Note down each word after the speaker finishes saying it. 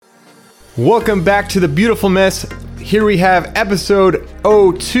Welcome back to The Beautiful Mess. Here we have episode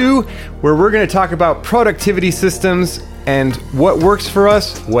 02, where we're going to talk about productivity systems and what works for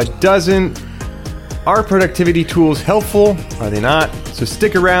us, what doesn't. Are productivity tools helpful? Are they not? So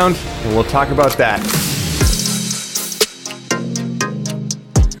stick around and we'll talk about that.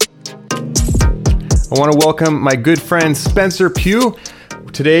 I want to welcome my good friend Spencer Pugh.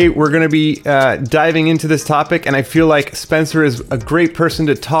 Today we're going to be diving into this topic, and I feel like Spencer is a great person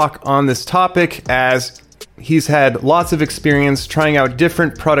to talk on this topic as he's had lots of experience trying out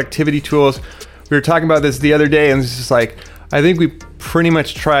different productivity tools. We were talking about this the other day, and it's just like, I think we pretty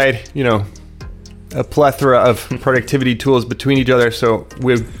much tried, a plethora of productivity tools between each other, so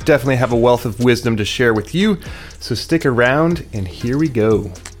we definitely have a wealth of wisdom to share with you. So stick around, and here we go.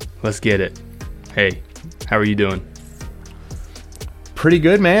 Let's get it. Hey, how are you doing? Pretty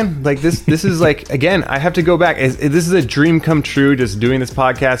good, man. Like this is like, again, I have to go back. This is a dream come true, just doing this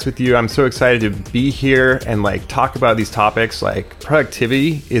podcast with you. I'm so excited to be here and like talk about these topics. Like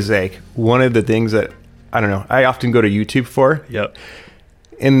productivity is like one of the things that, I don't know, I often go to YouTube for. Yep.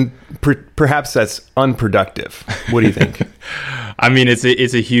 And perhaps that's unproductive. What do you think? I mean, it's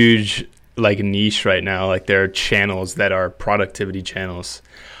a huge like niche right now. Like there are channels that are productivity channels.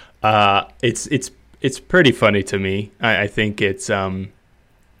 It's pretty funny to me. I think it's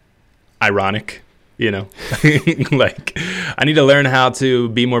ironic, like I need to learn how to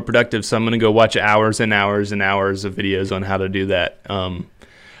be more productive. So I'm going to go watch hours and hours and hours of videos on how to do that.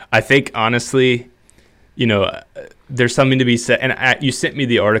 I think honestly, there's something to be said. And you sent me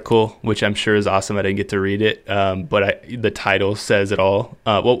the article, which I'm sure is awesome. I didn't get to read it. But the title says it all.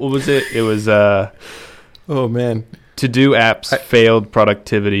 What was it? It was, oh man. To-do apps, failed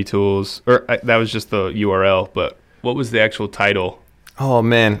productivity tools, or that was just the URL, but what was the actual title? Oh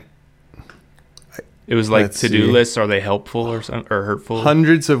man. It was like to-do lists, are they helpful or hurtful?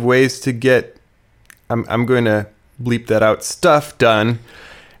 Hundreds of ways to get, I'm going to bleep that out, stuff done,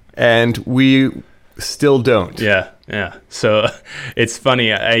 and we still don't. Yeah. So it's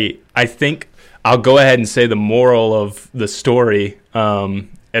funny. I think I'll go ahead and say the moral of the story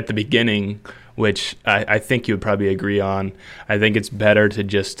at the beginning, which I think you would probably agree on. I think it's better to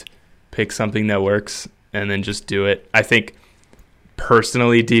just pick something that works and then just do it. I think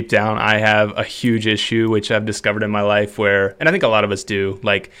personally, deep down, I have a huge issue, which I've discovered in my life where, and I think a lot of us do,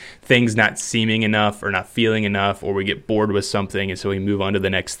 like things not seeming enough or not feeling enough, or we get bored with something and so we move on to the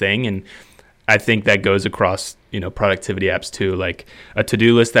next thing. And I think that goes across, productivity apps too. Like a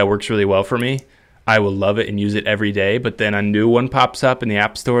to-do list that works really well for me, I will love it and use it every day, but then a new one pops up in the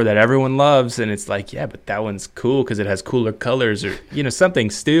App Store that everyone loves, and it's like, yeah, but that one's cool because it has cooler colors or,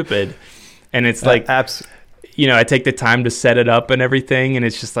 something stupid. And it's like, apps, I take the time to set it up and everything, and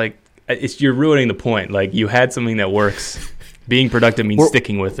it's just like, you're ruining the point. Like, you had something that works. Being productive means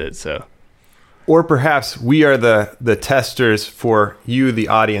sticking with it, so. Or perhaps we are the testers for you, the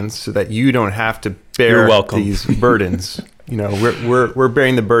audience, so that you don't have to bear these burdens. We're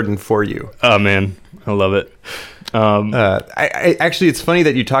bearing the burden for you. Oh man, I love it. I actually, it's funny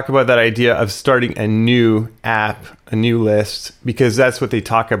that you talk about that idea of starting a new app, a new list, because that's what they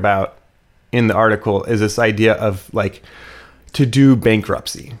talk about in the article, is this idea of like to-do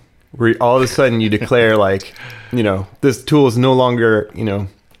bankruptcy, where all of a sudden you declare like, this tool is no longer,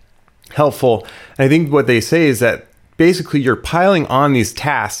 helpful. And I think what they say is that basically you're piling on these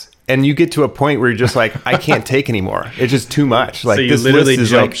tasks, and you get to a point where you're just like, I can't take anymore. It's just too much. Like, so you this literally list is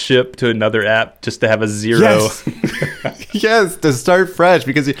jump like, ship to another app just to have a zero. Yes, yes, to start fresh,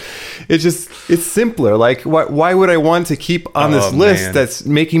 because it's simpler. Like, why would I want to keep on this list that's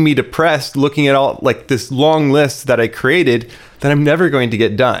making me depressed, looking at all like this long list that I created that I'm never going to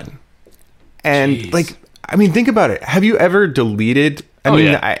get done? And Jeez. Think about it. Have you ever deleted?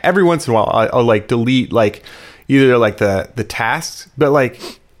 Every once in a while, I'll like delete like either like the tasks, but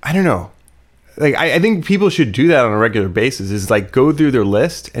like, I don't know. Like, I think people should do that on a regular basis, is like go through their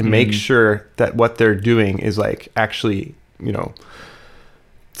list and make sure that what they're doing is like actually,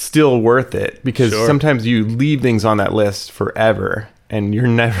 still worth it. Because sometimes you leave things on that list forever and you're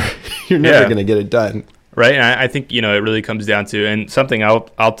never going to get it done. Right. And I think, it really comes down to, and something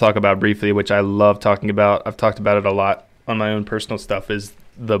I'll talk about briefly, which I love talking about. I've talked about it a lot on my own personal stuff, is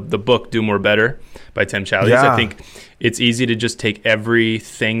the book Do More Better by Tim Challies. Yeah. I think it's easy to just take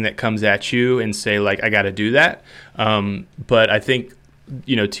everything that comes at you and say like, I got to do that. But I think,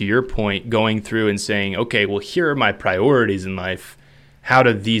 to your point, going through and saying, okay, well, here are my priorities in life. How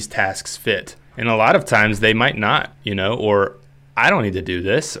do these tasks fit? And a lot of times they might not, or I don't need to do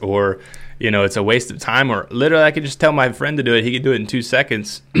this, or, it's a waste of time, or literally I could just tell my friend to do it. He could do it in 2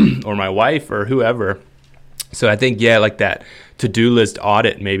 seconds or my wife or whoever. So I think, like that to-do list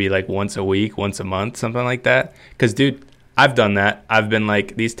audit maybe like once a week, once a month, something like that. Because, dude, I've done that. I've been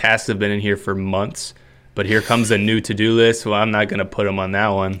like, these tasks have been in here for months, but here comes a new to-do list. Well, I'm not going to put them on that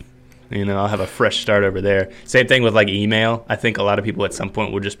one. I'll have a fresh start over there. Same thing with like email. I think a lot of people at some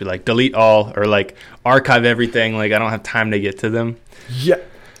point will just be like, delete all or like archive everything. Like, I don't have time to get to them. Yeah.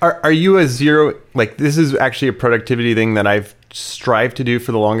 Are you a zero? Like, this is actually a productivity thing that I've strived to do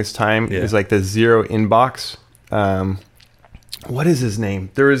for the longest time. Yeah. Is like the zero inbox. What is his name?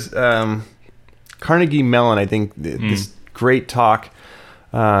 There was Carnegie Mellon, I think, this great talk.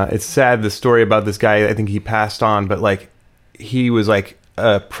 It's sad, the story about this guy. I think he passed on, but like he was like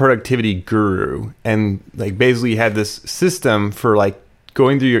a productivity guru, and like basically had this system for like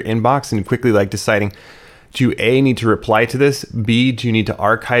going through your inbox and quickly like deciding, do you A, need to reply to this? B, do you need to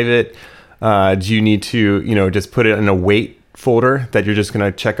archive it? Do you need to, just put it in a wait folder that you're just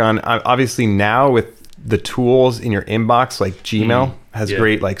going to check on? Obviously now with the tools in your inbox, like Gmail has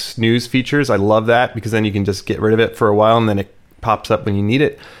great like snooze features. I love that because then you can just get rid of it for a while and then it pops up when you need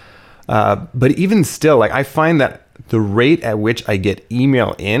it. But even still, like I find that the rate at which I get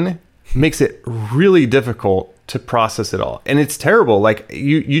email in makes it really difficult to process it all. And it's terrible. Like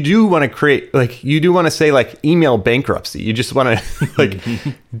you do want to create, like you do want to say like email bankruptcy. You just want to like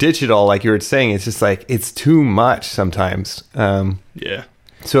ditch it all. Like you were saying, it's just like, it's too much sometimes. Yeah.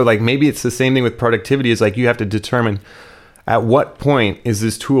 So like maybe it's the same thing with productivity, is like you have to determine at what point is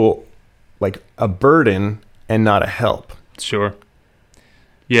this tool like a burden and not a help. Sure.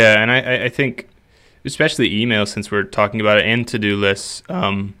 Yeah. And I think especially email, since we're talking about it, and to-do lists,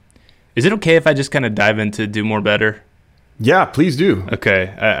 is it okay if I just kind of dive into Do More Better? Yeah, please do. Okay.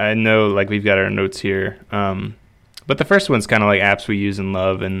 I know like we've got our notes here. But the first one's kind of like apps we use and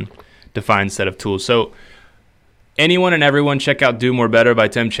love and defined set of tools. So anyone and everyone check out Do More Better by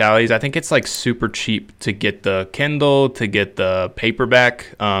Tim Challies. I think it's like super cheap to get the Kindle, to get the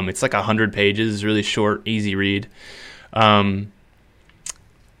paperback. It's like 100 pages, it's really short, easy read.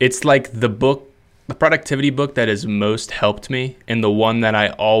 It's like the productivity book that has most helped me, and the one that I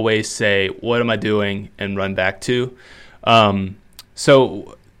always say, what am I doing, and run back to.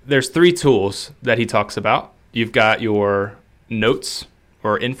 So there's 3 tools that he talks about. You've got your notes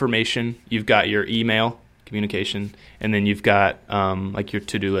or information, you've got your email communication, and then you've got like your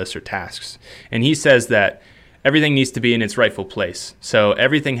to-do list or tasks. And he says that everything needs to be in its rightful place. So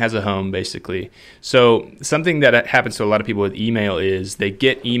everything has a home, basically. So something that happens to a lot of people with email is they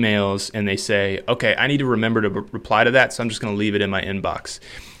get emails and they say, okay, I need to remember to reply to that, so I'm just going to leave it in my inbox.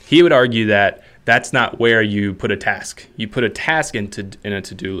 He would argue that that's not where you put a task. You put a task in a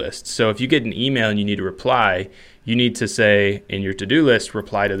to-do list. So if you get an email and you need to reply, you need to say in your to-do list,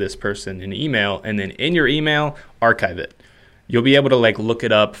 reply to this person in email, and then in your email, archive it. You'll be able to like look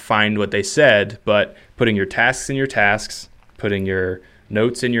it up, find what they said, but putting your tasks in your tasks, putting your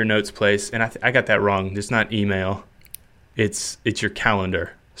notes in your notes place, and I got that wrong. It's not email. It's your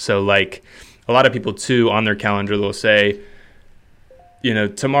calendar. So like a lot of people too on their calendar, they'll say,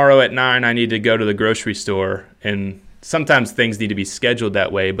 tomorrow at 9, I need to go to the grocery store. And sometimes things need to be scheduled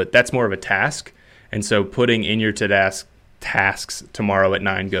that way, but that's more of a task. And so putting in your tasks, tomorrow at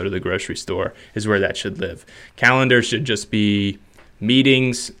 9, go to the grocery store, is where that should live. Calendar should just be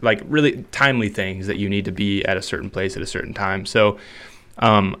meetings, like really timely things that you need to be at a certain place at a certain time. So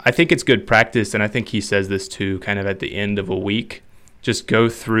I think it's good practice, and I think he says this too, kind of at the end of a week. Just go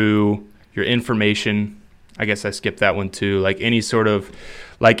through your information. I guess I skipped that one too. Like any sort of,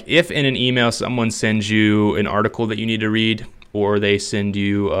 like if in an email someone sends you an article that you need to read, or they send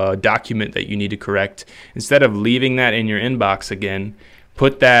you a document that you need to correct, instead of leaving that in your inbox again,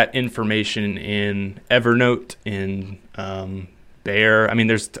 put that information in Evernote, in Bear. I mean,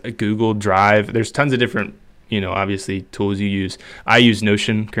 there's Google Drive. There's tons of different, obviously tools you use. I use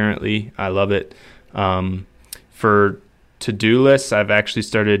Notion currently. I love it. For to-do lists, I've actually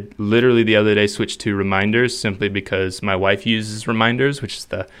started literally the other day switched to Reminders, simply because my wife uses Reminders, which is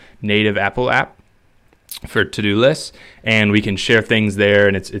the native Apple app for to-do lists, and we can share things there,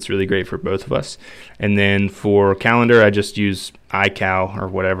 and it's really great for both of us. And then for calendar, I just use iCal or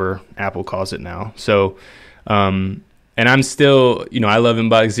whatever Apple calls it now. So and I'm still, I love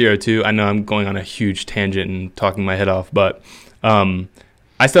Inbox Zero too. I know I'm going on a huge tangent and talking my head off, but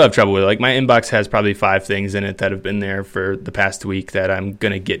I still have trouble with it. Like my inbox has probably 5 things in it that have been there for the past week that I'm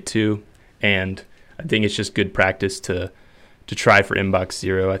going to get to, and I think it's just good practice to try for Inbox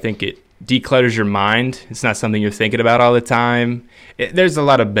Zero. I think it declutters your mind. It's not something you're thinking about all the time. There's a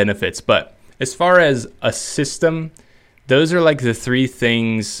lot of benefits, but as far as a system, those are like the 3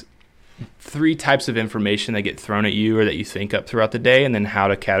 things three types of information that get thrown at you or that you think up throughout the day, and then how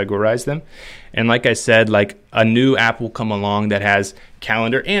to categorize them. And like I said, like a new app will come along that has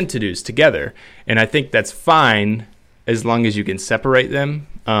calendar and to-dos together. And I think that's fine as long as you can separate them.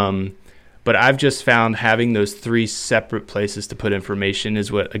 But I've just found having those three separate places to put information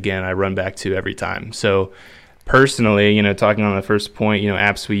is what, again, I run back to every time. So personally, talking on the first point,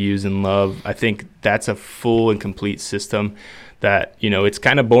 apps we use and love, I think that's a full and complete system that, it's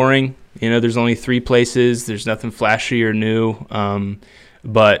kind of boring. There's only three places. There's nothing flashy or new.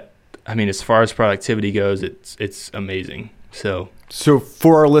 But I mean, as far as productivity goes, it's amazing. So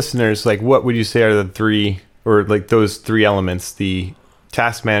for our listeners, like, what would you say are the three, or like those three elements? The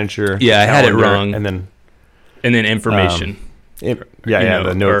task manager. Yeah, I had it wrong. And then information.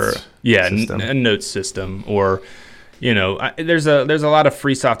 The notes. System. A notes system, or there's a lot of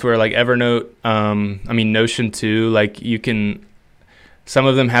free software like Evernote. Notion too. Like, you can. Some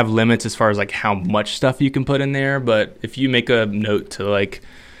of them have limits as far as like how much stuff you can put in there, but if you make a note to like,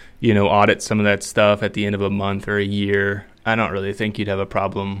 audit some of that stuff at the end of a month or a year, I don't really think you'd have a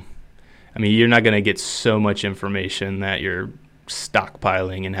problem. I mean, you're not going to get so much information that you're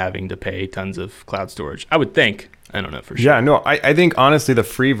stockpiling and having to pay tons of cloud storage, I would think. I don't know for sure. Yeah, no, I think honestly the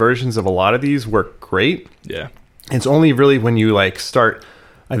free versions of a lot of these work great. Yeah. It's only really when you like start,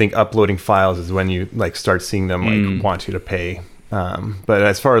 I think, uploading files is when you like start seeing them like want you to pay. But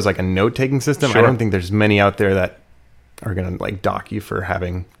as far as like a note-taking system, Sure. I don't think there's many out there that are going to like dock you for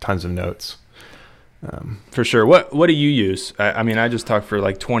having tons of notes. For sure. What do you use? I just talked for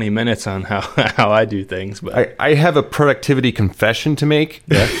like 20 minutes on how I do things, but I have a productivity confession to make.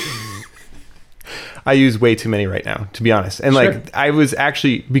 yeah. I use way too many right now, to be honest. And Sure. like, I was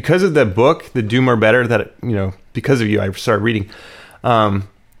actually, because of the book, The Do More Better, that, because of you, I started reading.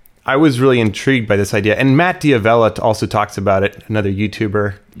 I was really intrigued by this idea. And Matt D'Avella also talks about it, another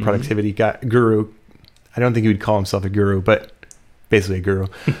YouTuber, productivity guru. I don't think he would call himself a guru, but basically a guru.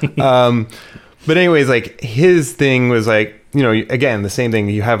 But anyways, like, his thing was like, again, the same thing.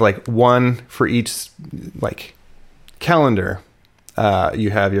 You have like one for each like calendar. You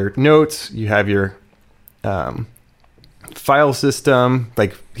have your notes, you have your file system.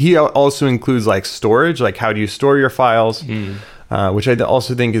 Like, he also includes like storage, like how do you store your files, which I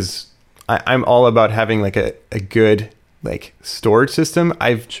also think is, I'm all about having like a good like storage system.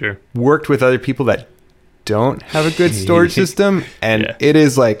 I've worked with other people that don't have a good storage system, and it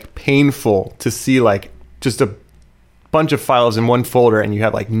is like painful to see like just a bunch of files in one folder and you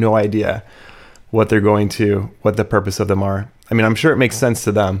have like no idea what they're going to, what the purpose of them are. I mean, I'm sure it makes sense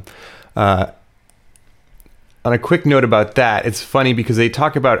to them. On a quick note about that, it's funny because they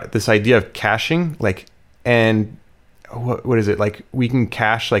talk about this idea of caching, like, and what is it? Like, we can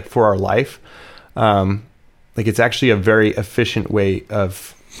cache like for our life. Like, it's actually a very efficient way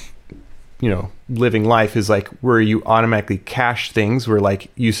of, living life, is like where you automatically cache things, where like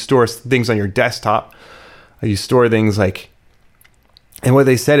you store things on your desktop, you store things like, and what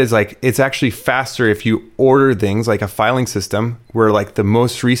they said is like, it's actually faster if you order things like a filing system where like the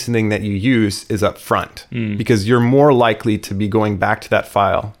most recent thing that you use is up front, because you're more likely to be going back to that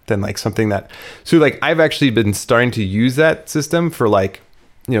file than like something that, so like I've actually been starting to use that system for like,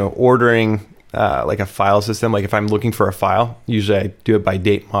 ordering like a file system. Like if I'm looking for a file, usually I do it by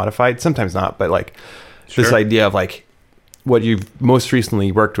date modified, sometimes not, but like this idea of like what you've most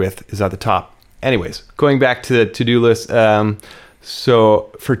recently worked with is at the top. Anyways, going back to the to-do list.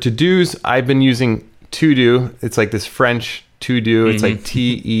 So for to-dos, I've been using To-Do. It's like this French to-do. It's like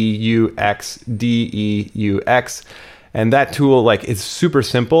TEUXDEUX. And that tool, like, it's super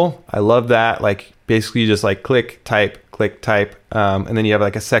simple. I love that. Like, basically you just like click, type. And then you have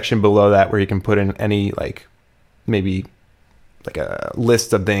like a section below that where you can put in any, like, maybe like a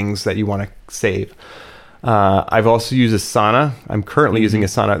list of things that you want to save. I've also used Asana. I'm currently using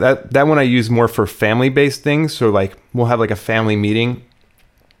Asana. That one I use more for family-based things. So like we'll have like a family meeting,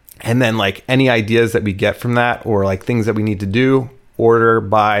 and then like any ideas that we get from that, or like things that we need to do, order,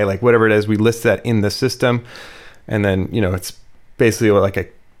 buy, like whatever it is, we list that in the system. And then, it's basically like a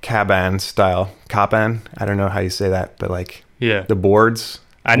Kanban style. Kanban. I don't know how you say that, but like the boards.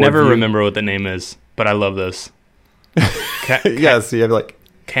 I never remember what the name is, but I love those. Yeah, so you have like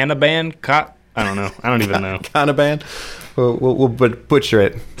Kanban, I don't know. I don't even know. Kanban. We'll butcher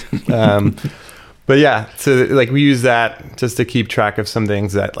it. But yeah, so like we use that just to keep track of some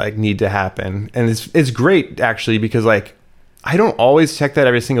things that like need to happen. And it's great actually, because like I don't always check that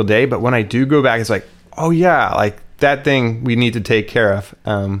every single day, but when I do go back, it's like, oh yeah, like that thing we need to take care of.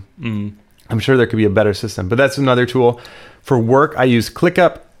 I'm sure there could be a better system, but that's another tool. For work, I use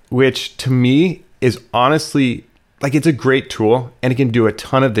ClickUp, which to me is honestly like it's a great tool and it can do a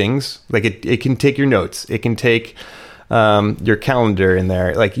ton of things. Like it can take your notes. It can take your calendar in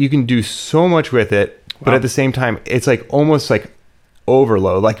there. Like you can do so much with it, but at the same time, it's like almost like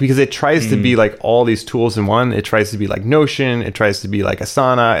overload, like because it tries to be like all these tools in one. It tries to be like Notion. It tries to be like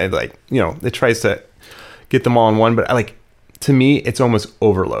Asana. And like, you know, it tries to get them all in one. But like, to me, it's almost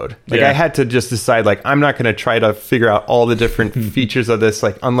overload. Like I had to just decide, like, I'm not going to try to figure out all the different features of this,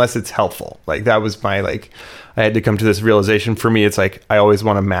 like, unless it's helpful. Like that was my, like, I had to come to this realization. For me, it's like, I always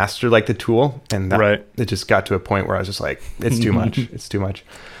want to master like the tool. And that, it just got to a point where I was just like, it's too much. It's too much.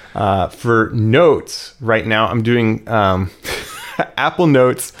 For notes right now, I'm doing Apple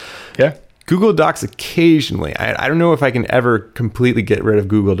Notes. Yeah. Google Docs occasionally. I don't know if I can ever completely get rid of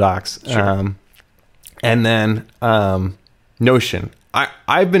Google Docs. Sure. And then Notion.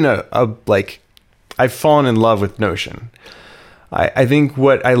 I've been I've fallen in love with Notion. I think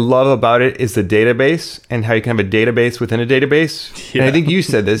what I love about it is the database and how you can have a database within a database. Yeah. And I think you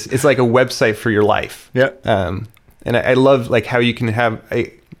said this, it's like a website for your life. Yeah. And I love like how you can have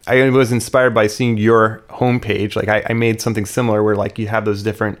I was inspired by seeing your homepage. Like I made something similar where like you have those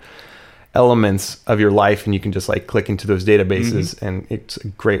different elements of your life and you can just like click into those databases and it's a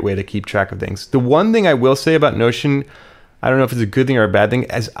great way to keep track of things. The one thing I will say about Notion, I don't know if it's a good thing or a bad thing,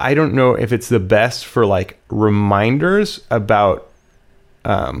 as I don't know if it's the best for like reminders about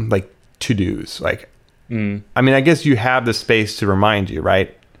like to-dos. Like, I mean, I guess you have the space to remind you,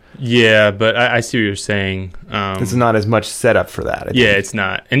 right? Yeah, but I see what you're saying. It's not as much setup for that. I think. It's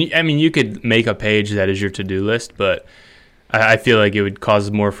not. And I mean, you could make a page that is your to-do list, but I feel like it would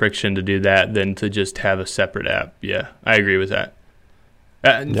cause more friction to do that than to just have a separate app. Yeah, I agree with that.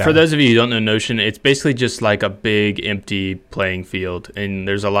 For those of you who don't know Notion, it's basically just like a big empty playing field. And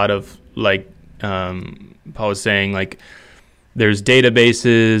there's a lot of, like Paul was saying, like there's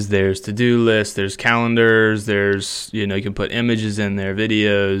databases, there's to-do lists, there's calendars, there's, you know, you can put images in there,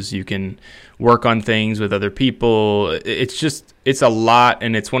 videos, you can work on things with other people. It's a lot.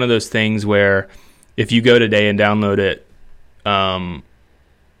 And it's one of those things where if you go today and download it,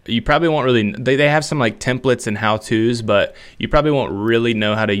 you probably won't really, they have some like templates and how-tos, but you probably won't really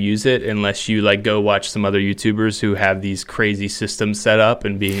know how to use it unless you like go watch some other YouTubers who have these crazy systems set up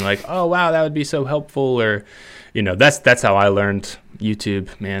and being like, oh wow, that would be so helpful. Or, you know, that's how I learned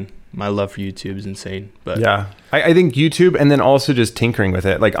YouTube, man. My love for YouTube is insane. But yeah, I think YouTube and then also just tinkering with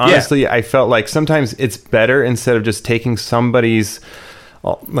it. Like honestly, I felt like sometimes it's better instead of just taking somebody's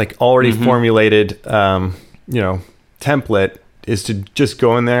like already formulated, you know, template, is to just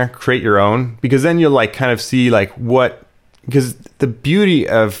go in there, create your own, because then you'll like kind of see like what, because the beauty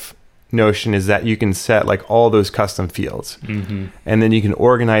of Notion is that you can set like all those custom fields and then you can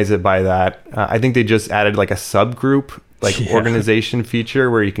organize it by that. I think they just added like a subgroup like organization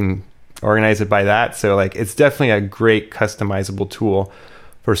feature where you can organize it by that. So like it's definitely a great customizable tool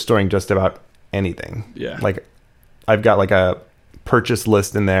for storing just about anything. Yeah. Like I've got like a purchase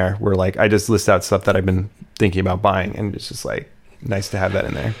list in there where like I just list out stuff that I've been thinking about buying, and it's just like nice to have that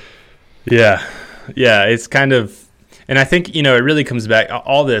in there. Yeah, it's kind of, and I think, you know, it really comes back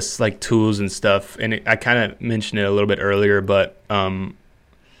all this like tools and stuff, and I kind of mentioned it a little bit earlier, but going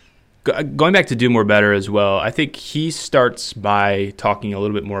back to Do More Better as well, I think he starts by talking a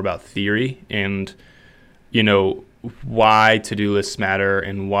little bit more about theory and, you know, why to-do lists matter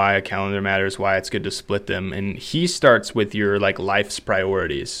and why a calendar matters, why it's good to split them. And he starts with your like life's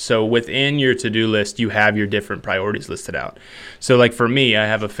priorities. So within your to-do list, you have your different priorities listed out. So like for me, I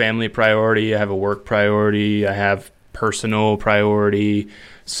have a family priority, I have a work priority, I have personal priority,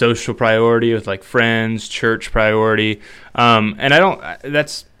 social priority with like friends, church priority. And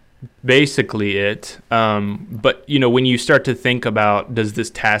that's basically it. But you know, when you start to think about, does this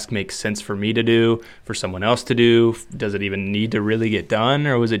task make sense for me to do, for someone else to do? Does it even need to really get done,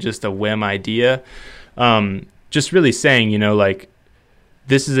 or was it just a whim idea? Just really saying, you know, like,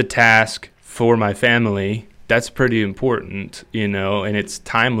 this is a task for my family. That's pretty important, you know, and it's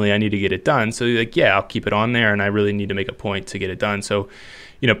timely. I need to get it done. So like, yeah, I'll keep it on there, and I really need to make a point to get it done. So,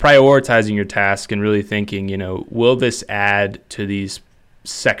 you know, prioritizing your task and really thinking, you know, will this add to these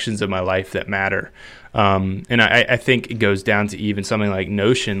sections of my life that matter? And I think it goes down to even something like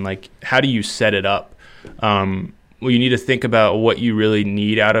Notion. Like, how do you set it up? Well, you need to think about what you really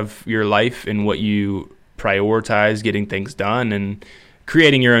need out of your life and what you prioritize getting things done, and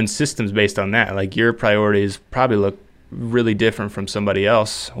creating your own systems based on that. Like, your priorities probably look really different from somebody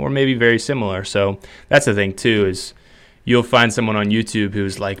else, or maybe very similar. So that's the thing too, is you'll find someone on YouTube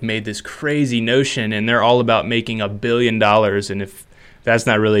who's like made this crazy Notion and they're all about making $1 billion. And if that's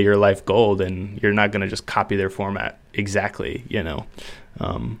not really your life goal, then you're not going to just copy their format exactly, you know?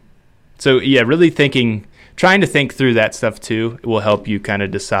 So yeah, really thinking trying to think through that stuff too will help you kind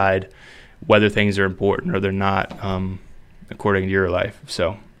of decide whether things are important or they're not, according to your life.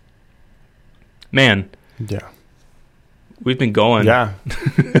 So, man, yeah, we've been going. Yeah,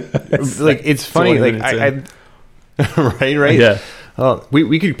 like it's funny. Like I right. Yeah. Oh,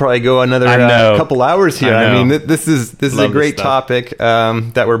 we could probably go another couple hours here. I mean, this is a great topic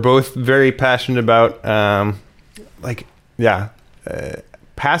that we're both very passionate about.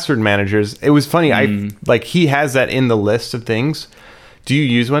 Password managers. It was funny. He has that in the list of things. Do you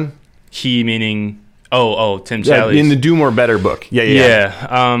use one? He meaning Tim Challies in the Do More Better book.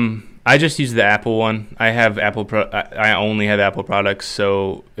 Yeah. I just use the Apple one. I have I only have Apple products,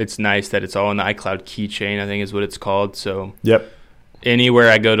 so it's nice that it's all in the iCloud keychain, I think is what it's called. So yep. Anywhere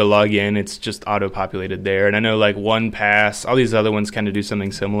I go to log in, it's just auto-populated there. And I know like 1Pass, all these other ones kind of do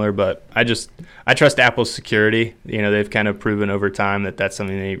something similar, but I trust Apple's security. They've kind of proven over time that that's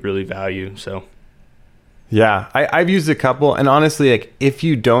something they really value. So yeah, I've used a couple, and honestly, like if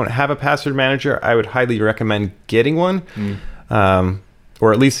you don't have a password manager, I would highly recommend getting one.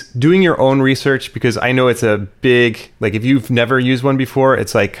 Or at least doing your own research, because I know it's a big, like if you've never used one before,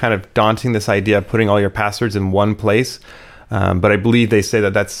 it's like kind of daunting, this idea of putting all your passwords in one place. But I believe they say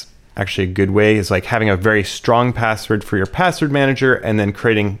that that's actually a good way, is like having a very strong password for your password manager and then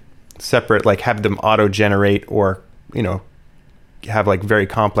creating separate, like have them auto generate or, have like very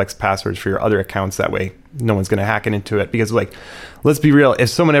complex passwords for your other accounts. That way no one's going to hack into it, because like, let's be real. If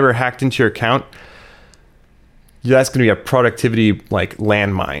someone ever hacked into your account, that's going to be a productivity like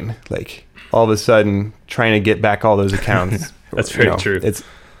landmine. Like all of a sudden trying to get back all those accounts. That's very true. It's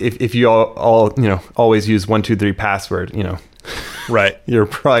if you all always use 123 password, right, you're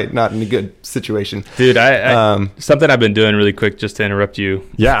probably not in a good situation. Dude, I something I've been doing really quick, just to interrupt you.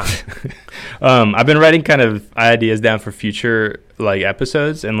 Yeah. I've been writing kind of ideas down for future like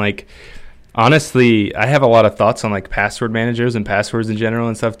episodes, and like honestly, I have a lot of thoughts on like password managers and passwords in general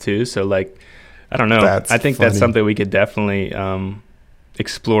and stuff too. So like, I don't know. I think that's something we could definitely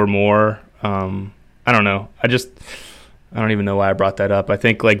explore more. I don't know. I don't even know why I brought that up. I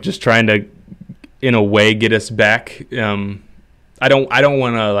think like just trying to, in a way, get us back. I don't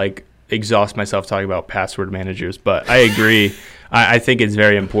want to like exhaust myself talking about password managers, but I agree. I think it's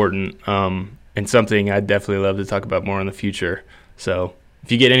very important and something I'd definitely love to talk about more in the future. So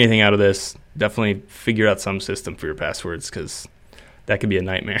if you get anything out of this, definitely figure out some system for your passwords, because that could be a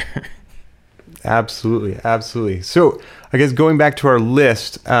nightmare. Absolutely. So I guess going back to our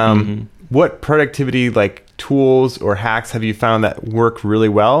list, what productivity like tools or hacks have you found that work really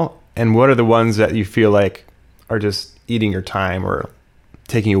well? And what are the ones that you feel like are just eating your time or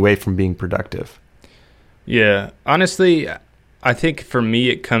taking away from being productive? Yeah, honestly, I think for me,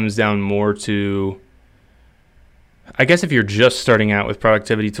 it comes down more to, I guess if you're just starting out with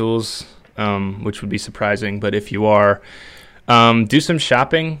productivity tools, which would be surprising, but if you are, do some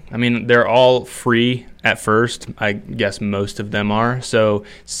shopping. I mean, they're all free at first. I guess most of them are. So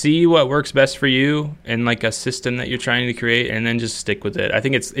see what works best for you and like a system that you're trying to create, and then just stick with it. I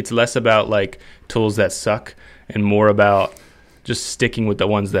think it's less about like tools that suck and more about just sticking with the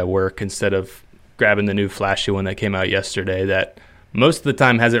ones that work instead of grabbing the new flashy one that came out yesterday that most of the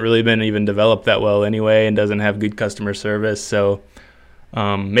time hasn't really been even developed that well anyway and doesn't have good customer service. So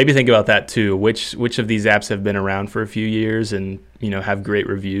maybe think about that too. Which of these apps have been around for a few years and have great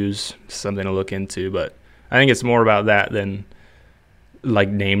reviews? Something to look into. But I think it's more about that than like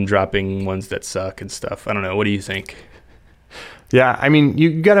name dropping ones that suck and stuff. I don't know. What do you think? Yeah, I mean,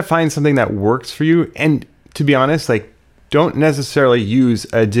 you got to find something that works for you. And to be honest, like, don't necessarily use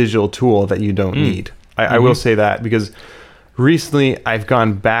a digital tool that you don't need. I will say that, because recently I've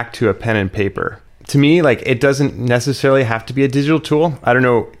gone back to a pen and paper. To me, like, it doesn't necessarily have to be a digital tool. I don't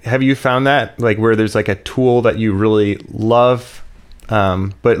know. Have you found that, like, where there's like a tool that you really love,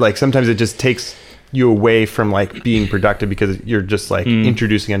 but like sometimes it just takes you away from like being productive because you're just like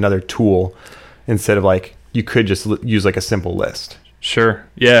introducing another tool instead of like you could just use like a simple list. Sure.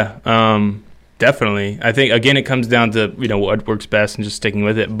 Yeah. Definitely. I think, again, it comes down to, what works best and just sticking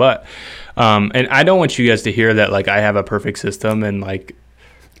with it. But, and I don't want you guys to hear that, like, I have a perfect system and, like,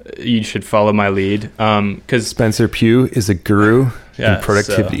 you should follow my lead. Because Spencer Pugh is a guru in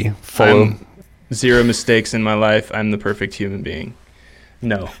productivity. Follow. Zero mistakes in my life. I'm the perfect human being.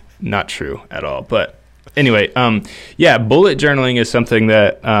 No, not true at all. But anyway, bullet journaling is something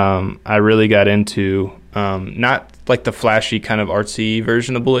that I really got into. Not like the flashy kind of artsy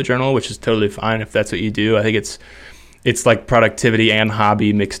version of bullet journal, which is totally fine if that's what you do. I think it's like productivity and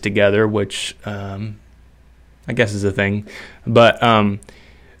hobby mixed together, which I guess is a thing. But I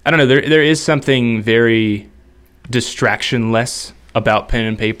don't know. There is something very distractionless about pen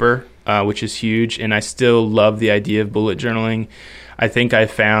and paper. which is huge. And I still love the idea of bullet journaling. I think I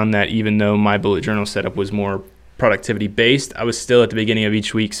found that even though my bullet journal setup was more productivity based, I was still at the beginning of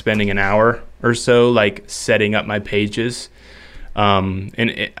each week spending an hour or so like setting up my pages.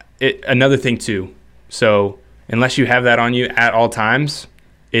 And another thing too, so unless you have that on you at all times,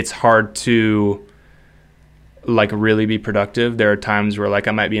 it's hard to like really be productive. There are times where like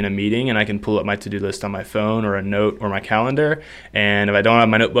I might be in a meeting and I can pull up my to-do list on my phone or a note or my calendar, and if I don't have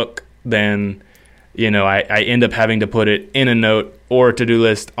my notebook, then I end up having to put it in a note or a to-do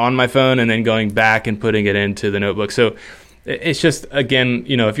list on my phone and then going back and putting it into the notebook. So it's just, again,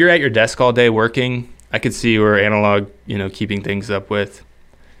 if you're at your desk all day working, I could see where analog, keeping things up with.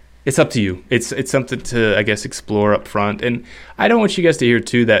 It's up to you. It's something to, I guess, explore up front. And I don't want you guys to hear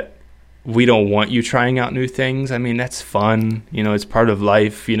too that we don't want you trying out new things. I mean, that's fun. It's part of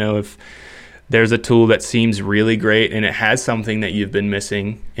life. If there's a tool that seems really great and it has something that you've been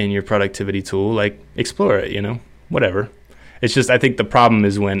missing in your productivity tool, like explore it, whatever. It's just, I think the problem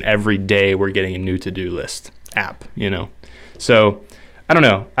is when every day we're getting a new to-do list app, So I don't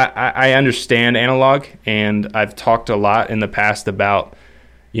know. I understand analog, and I've talked a lot in the past about,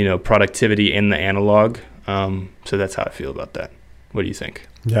 productivity in the analog. So that's how I feel about that. What do you think?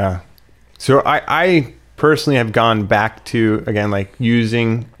 Yeah. So I personally have gone back to, again, like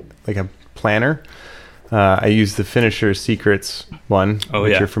using like a planner. I use the Finisher Secrets one,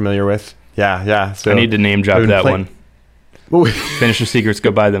 which you're familiar with. Yeah. So I need to name drop that one. Finisher Secrets,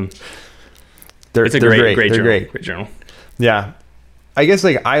 go buy them. It's a great journal. Great journal. Yeah. I guess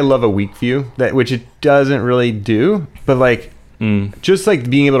like I love a week view, which it doesn't really do, but like just like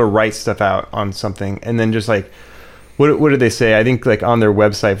being able to write stuff out on something, and then just like what did they say? I think like on their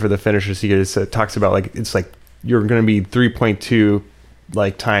website for the Finisher Secrets, it talks about like it's like you're going to be 3.2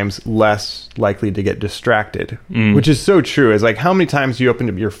 like times less likely to get distracted, which is so true. Is like how many times you open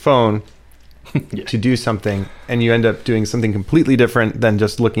up your phone to do something and you end up doing something completely different than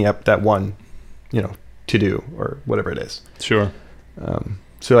just looking up that one, to do or whatever it is. Sure.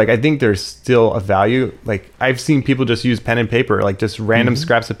 So like I think there's still a value. Like I've seen people just use pen and paper, like just random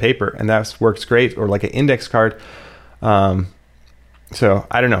scraps of paper, and that works great, or like an index card. So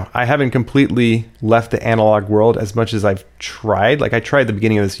I don't know. I haven't completely left the analog world as much as I've tried. Like I tried the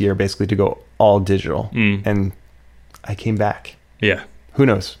beginning of this year basically to go all digital, and I came back. Yeah. Who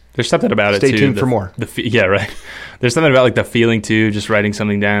knows? There's something about it too. Stay tuned for more. Yeah, right. There's something about like the feeling too. Just writing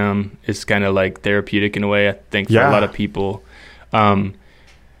something down is kind of like therapeutic in a way, I think, for a lot of people.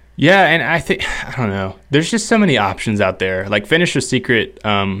 Yeah, and I think, I don't know, there's just so many options out there. Like Finisher Secret,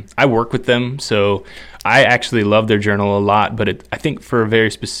 I work with them, so I actually love their journal a lot, but I think for a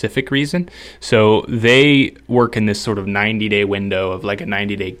very specific reason. So they work in this sort of 90-day window of like a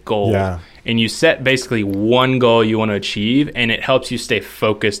 90-day goal. Yeah. And you set basically one goal you want to achieve, and it helps you stay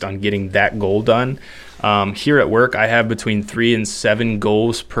focused on getting that goal done. Here at work, I have between 3 and 7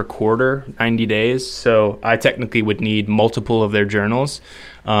 goals per quarter, 90 days. So I technically would need multiple of their journals.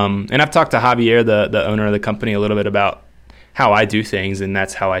 And I've talked to Javier, the owner of the company, a little bit about how I do things, and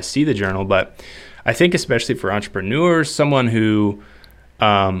that's how I see the journal. But I think especially for entrepreneurs, someone who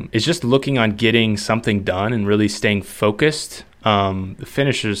is just looking on getting something done and really staying focused, the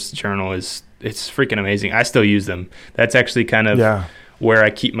Finisher's journal it's freaking amazing. I still use them. That's actually kind of where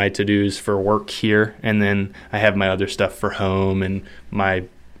I keep my to-dos for work here, and then I have my other stuff for home and my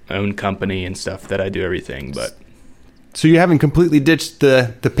own company and stuff that I do everything. But so you haven't completely ditched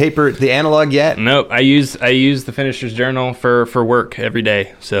the paper, the analog yet? Nope. I use the Finisher's journal for work every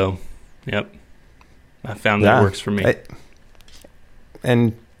day. So, yep. I found that works for me.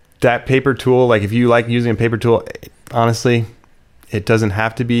 And that paper tool, like if you like using a paper tool, honestly, it doesn't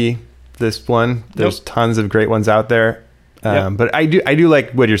have to be this one. There's tons of great ones out there. But I do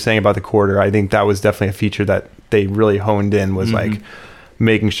like what you're saying about the quarter. I think that was definitely a feature that they really honed in, was like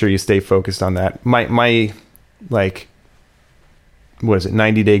making sure you stay focused on that. My like, what is it,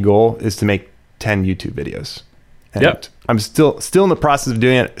 90-day goal is to make 10 YouTube videos. And I'm still in the process of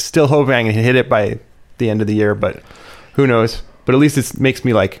doing it, still hoping I can hit it by the end of the year, but who knows? But at least it makes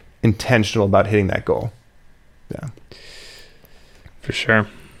me like intentional about hitting that goal. Yeah. For sure.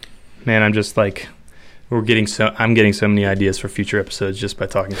 Man, I'm just like, I'm getting so many ideas for future episodes just by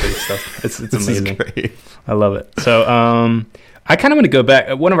talking through this stuff. It's amazing. Is great. I love it. So I kind of want to go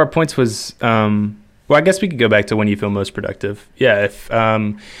back. One of our points was, well, I guess we could go back to when you feel most productive. Yeah.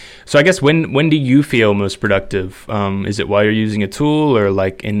 So I guess when do you feel most productive? Is it while you're using a tool, or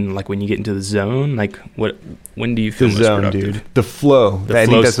like when you get into the zone? Like when do you feel most productive? Dude. The flow. I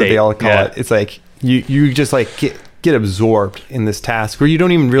think that's state. What they all call it. It's like you just like get absorbed in this task where you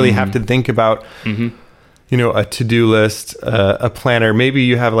don't even really have to think about a to-do list, a planner. Maybe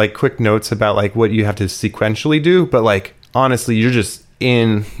you have like quick notes about like what you have to sequentially do, but like honestly, you're just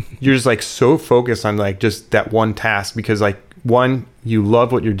like so focused on like just that one task because like one, you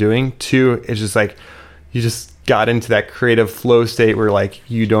love what you're doing. Two, it's just like you just got into that creative flow state where like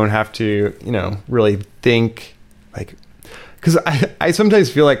you don't have to, really think like, because I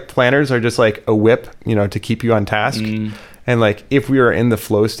sometimes feel like planners are just like a whip, to keep you on task. And like if we were in the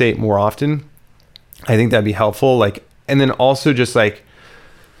flow state more often, I think that'd be helpful. Like, and then also just like,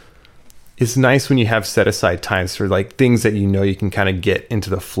 it's nice when you have set aside times for like things that you can kind of get into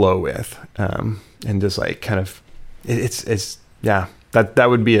the flow with, and just like kind of, it's yeah, that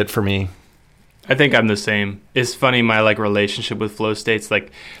would be it for me. I think I'm the same. It's funny, my like relationship with flow states.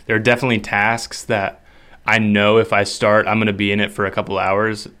 Like, there are definitely tasks that I know if I start, I'm gonna be in it for a couple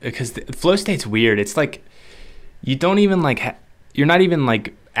hours because the flow state's weird. It's like you don't even like you're not even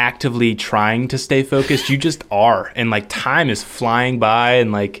like actively trying to stay focused. You just are, and like time is flying by,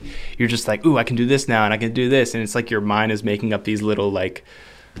 and like you're just like, ooh, I can do this now and I can do this, and it's like your mind is making up these little like,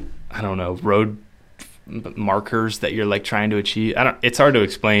 I don't know, road markers that you're like trying to achieve. It's hard to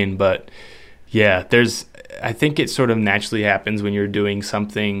explain, but yeah, I think it sort of naturally happens when you're doing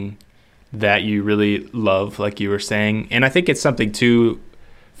something that you really love, like you were saying. And I think it's something too,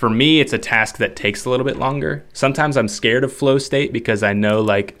 for me, it's a task that takes a little bit longer. Sometimes I'm scared of flow state because I know,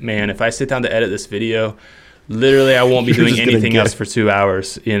 like, man, if I sit down to edit this video, literally I won't be doing anything else for 2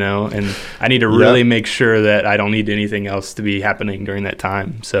 hours, and I need to really make sure that I don't need anything else to be happening during that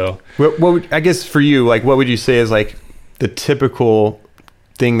time. So I guess for you, like, what would you say is like the typical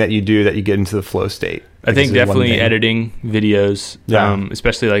thing that you do that you get into the flow state? I think definitely editing videos,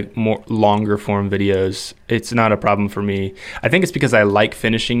 especially like more longer form videos. It's not a problem for me. I think it's because I like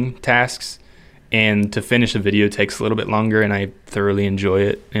finishing tasks, and to finish a video takes a little bit longer, and I thoroughly enjoy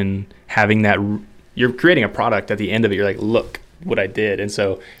it. And having that, you're creating a product at the end of it. You're like, look what I did. And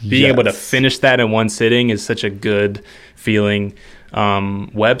so being able to finish that in one sitting is such a good feeling.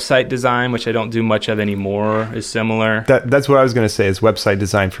 Website design, which I don't do much of anymore, is similar. That's what I was going to say, is website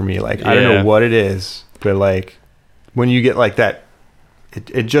design for me. Like, I don't know what it is, but like when you get like that,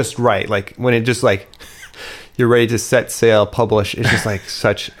 it just right. Like when it just like you're ready to set sail, publish, it's just like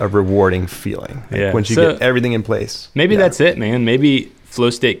such a rewarding feeling. Like once you get everything in place. Maybe that's it, man. Maybe flow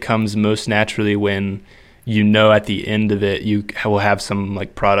state comes most naturally when at the end of it, you will have some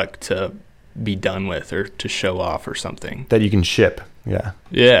like product to be done with or to show off or something that you can ship. That's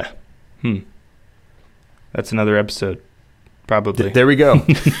another episode, probably. There we go.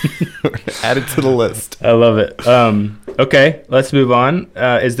 Add it to the list. I love it. Okay, let's move on.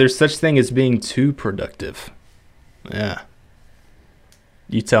 Is there such thing as being too productive?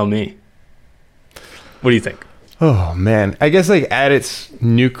 You tell me. What do you think? Oh man, I guess like at its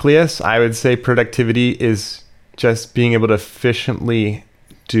nucleus, I would say productivity is just being able to efficiently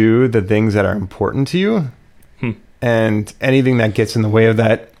do the things that are important to you. And anything that gets in the way of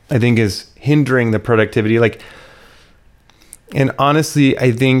that, I think, is hindering the productivity. Like, and honestly,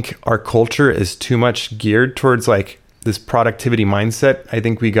 I think our culture is too much geared towards like this productivity mindset. I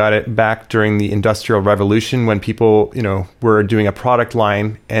think we got it back during the Industrial Revolution when people, were doing a product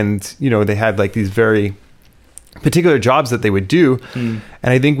line, and, they had like these very particular jobs that they would do. And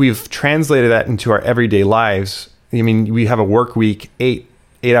I think we've translated that into our everyday lives. I mean, we have a work week, 8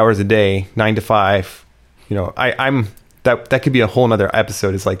 hours a day, 9 to 5. I'm that could be a whole nother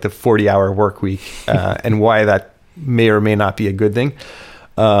episode. It's like the 40-hour work week, and why that may or may not be a good thing.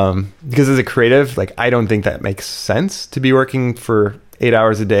 Because as a creative, like, I don't think that makes sense to be working for 8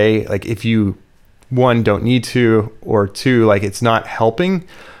 hours a day. Like, if you, one, don't need to, or two, like, it's not helping.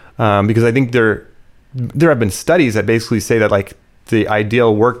 Because I think there have been studies that basically say that like the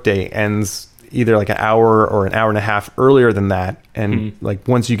ideal workday ends either like an hour or an hour and a half earlier than that. And like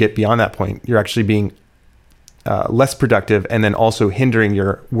once you get beyond that point, you're actually being less productive, and then also hindering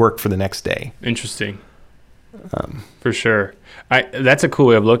your work for the next day. Interesting. For sure. That's a cool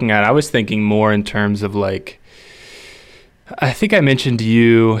way of looking at it. I was thinking more in terms of like, I think I mentioned to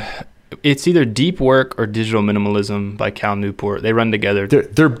you, it's either deep work or digital minimalism by Cal Newport. They run together.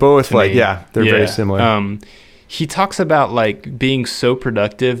 They're both like, they're very similar. He talks about like being so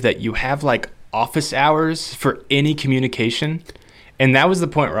productive that you have like office hours for any communication. And that was the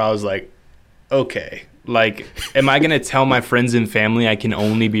point where I was like, okay, like, am I going to tell my friends and family I can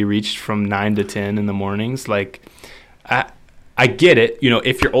only be reached from 9 to 10 in the mornings? Like, I get it.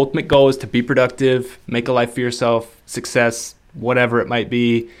 If your ultimate goal is to be productive, make a life for yourself, success, whatever it might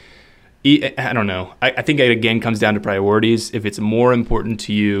be, I don't know. I think it again comes down to priorities. If it's more important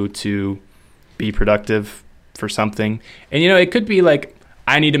to you to be productive for something, and it could be like,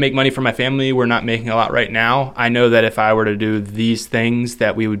 I need to make money for my family. We're not making a lot right now. I know that if I were to do these things,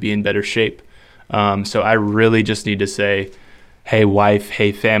 that we would be in better shape. So I really just need to say, hey, wife,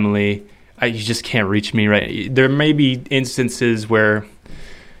 hey, family, you just can't reach me right. There may be instances where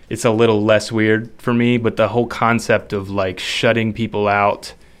it's a little less weird for me, but the whole concept of like shutting people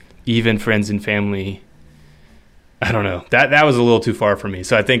out, even friends and family, I don't know. That was a little too far for me.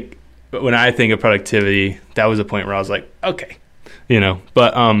 So I think when I think of productivity, that was a point where I was like, okay,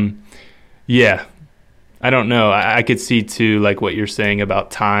 but yeah, I don't know. I could see too, like what you're saying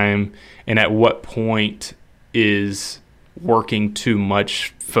about time and at what point is working too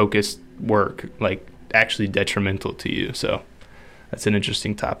much focused work like actually detrimental to you. So that's an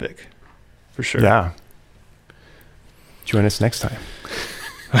interesting topic for sure. Yeah. Join us next time.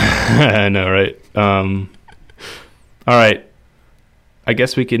 I know, right? All right. I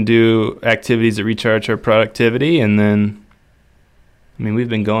guess we can do activities that recharge our productivity, and then, I mean, we've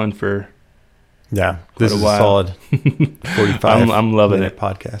been going for this is a solid 45. I'm loving it.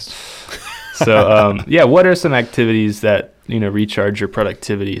 Podcast. So, what are some activities that recharge your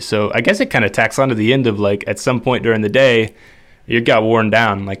productivity? So, I guess it kind of tacks on to the end of like at some point during the day, you got worn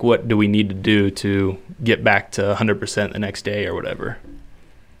down. Like, what do we need to do to get back to 100% the next day or whatever?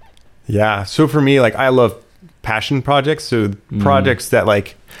 Yeah. So for me, like I love passion projects. So projects that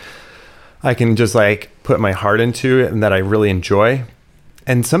like I can just like put my heart into and that I really enjoy.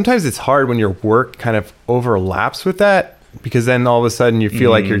 And sometimes it's hard when your work kind of overlaps with that, because then all of a sudden you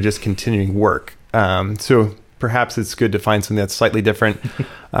feel like you're just continuing work. So perhaps it's good to find something that's slightly different.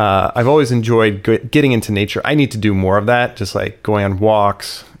 I've always enjoyed getting into nature. I need to do more of that, just like going on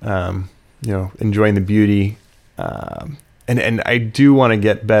walks, enjoying the beauty. And I do want to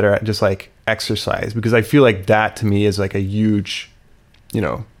get better at just like exercise, because I feel like that to me is like a huge,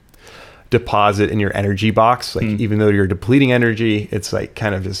 deposit in your energy box. Like even though you're depleting energy, it's like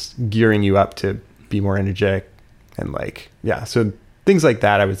kind of just gearing you up to be more energetic and like, yeah. So things like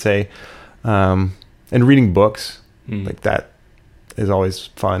that, I would say. And reading books, like that is always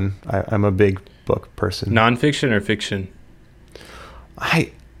fun. I'm a big book person. Nonfiction or fiction?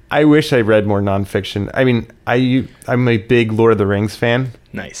 I wish I read more nonfiction. I mean, I'm a big Lord of the Rings fan.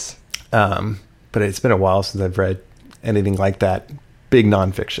 Nice. But it's been a while since I've read anything like that. Big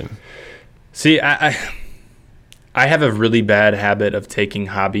nonfiction. See, I have a really bad habit of taking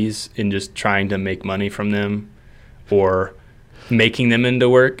hobbies and just trying to make money from them or making them into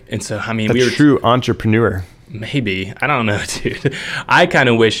work. And so, I mean, a true entrepreneur. Maybe. I don't know, dude. I kind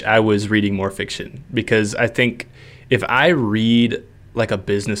of wish I was reading more fiction, because I think if I read like a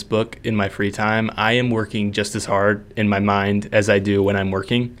business book in my free time, I am working just as hard in my mind as I do when I'm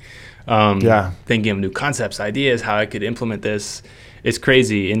working. Thinking of new concepts, ideas, how I could implement this. It's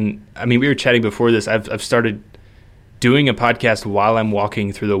crazy. And I mean, we were chatting before this. I've started doing a podcast while I'm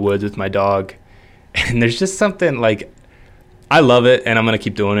walking through the woods with my dog. And there's just something like, I love it and I'm going to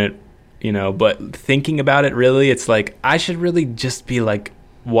keep doing it, but thinking about it really, it's like, I should really just be like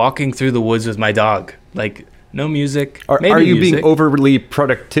walking through the woods with my dog. Like, no music. Are you music. Being overly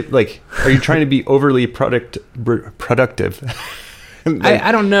productive? Like, are you trying to be overly productive? Like,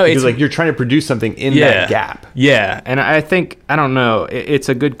 I don't know. Because like you're trying to produce something in that gap. Yeah, and I think, I don't know. It's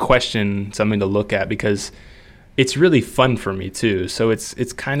a good question, something to look at, because it's really fun for me too. So it's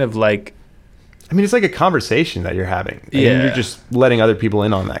kind of like, I mean, it's like a conversation that you're having. And you're just letting other people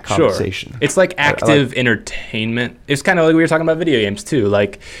in on that conversation. Sure. It's like active entertainment. It's kind of like we were talking about video games too.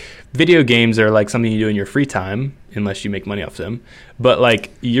 Like, video games are like something you do in your free time, unless you make money off them. But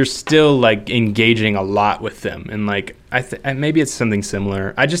like, you're still like engaging a lot with them. And like, maybe it's something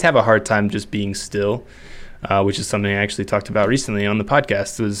similar. I just have a hard time just being still, which is something I actually talked about recently on the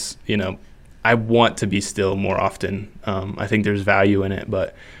podcast. Was, I want to be still more often. I think there's value in it,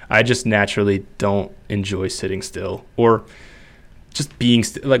 but I just naturally don't enjoy sitting still or just being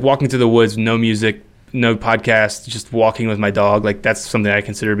like walking through the woods, no music, no podcast, just walking with my dog. Like, that's something I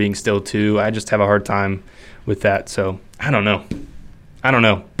consider being still too. I just have a hard time with that. So I don't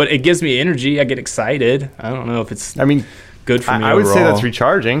know, but it gives me energy. I get excited. I don't know if it's good for me. I would say that's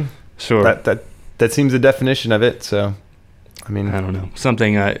recharging. Sure. That seems the definition of it. So, I don't know,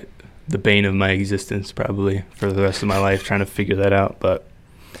 something the bane of my existence probably for the rest of my life, trying to figure that out. But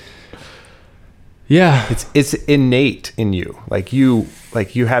yeah, it's innate in you. Like you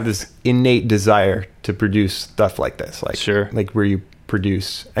have this innate desire to produce stuff like this. Like, sure. Like where you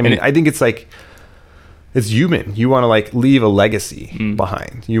produce. I mean, I think it's like, it's human. You want to like leave a legacy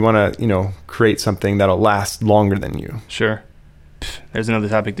behind. You want to, create something that'll last longer than you. Sure. There's another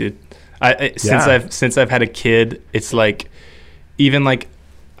topic, dude. Since I've had a kid, it's like, even like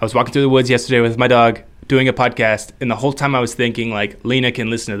I was walking through the woods yesterday with my dog, doing a podcast, and the whole time I was thinking, like, Lena can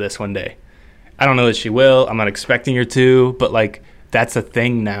listen to this one day. I don't know that she will. I'm not expecting her to, but, like, that's a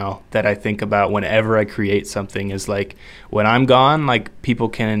thing now that I think about whenever I create something is, like, when I'm gone, like, people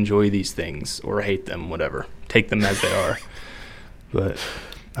can enjoy these things or hate them, whatever. Take them as they are. But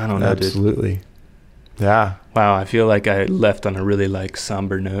I don't know, dude. Absolutely. Yeah. Wow, I feel like I left on a really, like,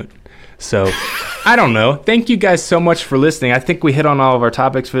 somber note. So, I don't know. Thank you guys so much for listening. I think we hit on all of our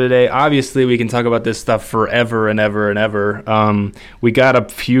topics for today. Obviously, we can talk about this stuff forever and ever and ever. We got a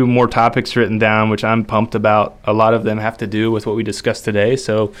few more topics written down, which I'm pumped about. A lot of them have to do with what we discussed today.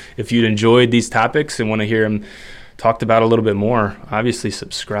 So, if you'd enjoyed these topics and want to hear them talked about a little bit more, obviously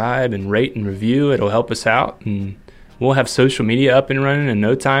subscribe and rate and review. It'll help us out. And we'll have social media up and running in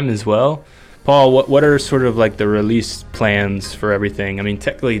no time as well. Paul, what are sort of like the release plans for everything? I mean,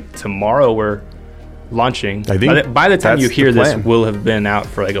 technically tomorrow we're launching. I think by the time you hear this, plan. we'll have been out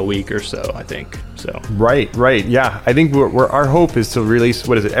for like a week or so, I think. So Right. Yeah. I think our hope is to release,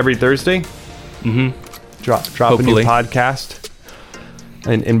 what is it, every Thursday? Mm-hmm. Drop Hopefully. a new podcast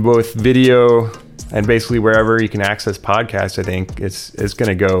in both video and basically wherever you can access podcasts. I think it's going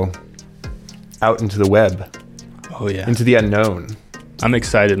to go out into the web. Oh, yeah. Into the unknown. I'm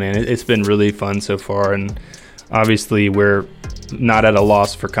excited, man. It's been really fun so far, and obviously we're not at a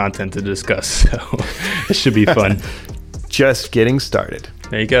loss for content to discuss, so it should be fun. Just getting started.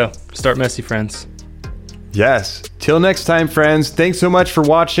 There you go. Start messy, friends. Yes. Till next time, friends. Thanks so much for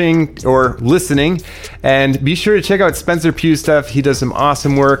watching or listening, and be sure to check out Spencer Pugh's stuff. He does some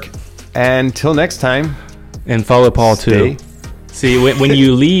awesome work. And till next time. And follow Paul, too. Stay. See, when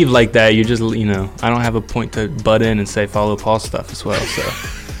you leave like that, you just, I don't have a point to butt in and say follow Paul's stuff as well. So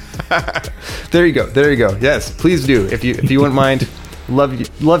There you go. Yes, please do. If you wouldn't mind,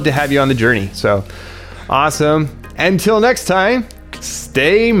 love to have you on the journey. So awesome. Until next time,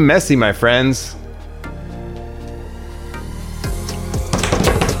 stay messy, my friends.